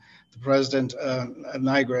the President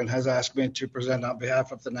Nygren has asked me to present on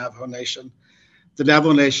behalf of the Navajo Nation. The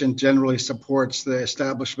Navajo Nation generally supports the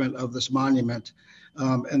establishment of this monument.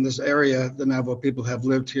 In this area, the Navajo people have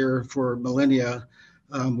lived here for millennia.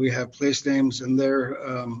 We have place names in there,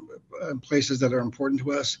 places that are important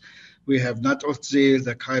to us. We have Natotzi,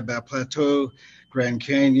 the Kaiba Plateau, Grand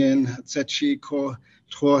Canyon, Tsetchiko,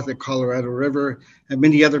 the Colorado River, and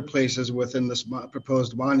many other places within this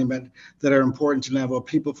proposed monument that are important to Navajo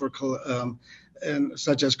people and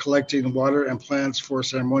such as collecting water and plants for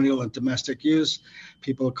ceremonial and domestic use.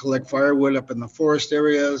 People collect firewood up in the forest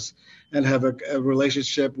areas and have a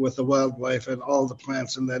relationship with the wildlife and all the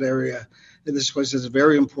plants in that area. And this place is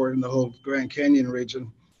very important in the whole Grand Canyon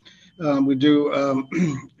region. We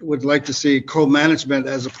would like to see co-management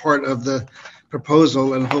as a part of the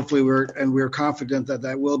proposal, and hopefully we're confident that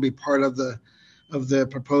that will be part of the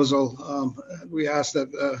proposal. We ask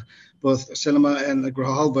that both Cinema and the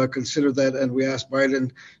Grijalva consider that, and we ask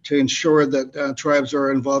Biden to ensure that tribes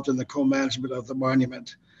are involved in the co-management of the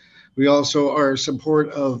monument. We also are in support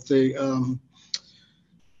of the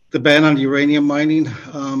ban on uranium mining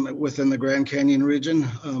within the Grand Canyon region.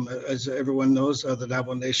 As everyone knows, the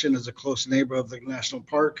Navajo Nation is a close neighbor of the national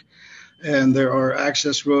park, and there are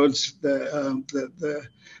access roads that the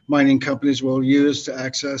mining companies will use to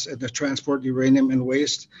access and to transport uranium and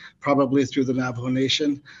waste, probably through the Navajo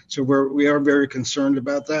Nation. So we are very concerned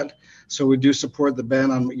about that. So we do support the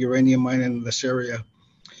ban on uranium mining in this area.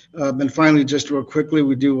 And finally, just real quickly,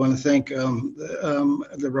 we do want to thank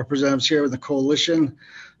the representatives here in the coalition,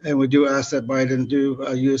 and we do ask that Biden do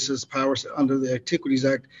use his powers under the Antiquities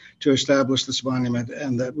Act to establish this monument,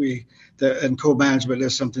 and and co-management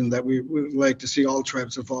is something that we would like to see all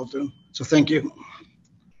tribes involved in. So thank you.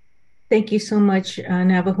 Thank you so much,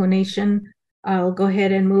 Navajo Nation. I'll go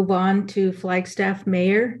ahead and move on to Flagstaff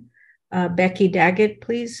Mayor Becky Daggett,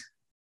 please.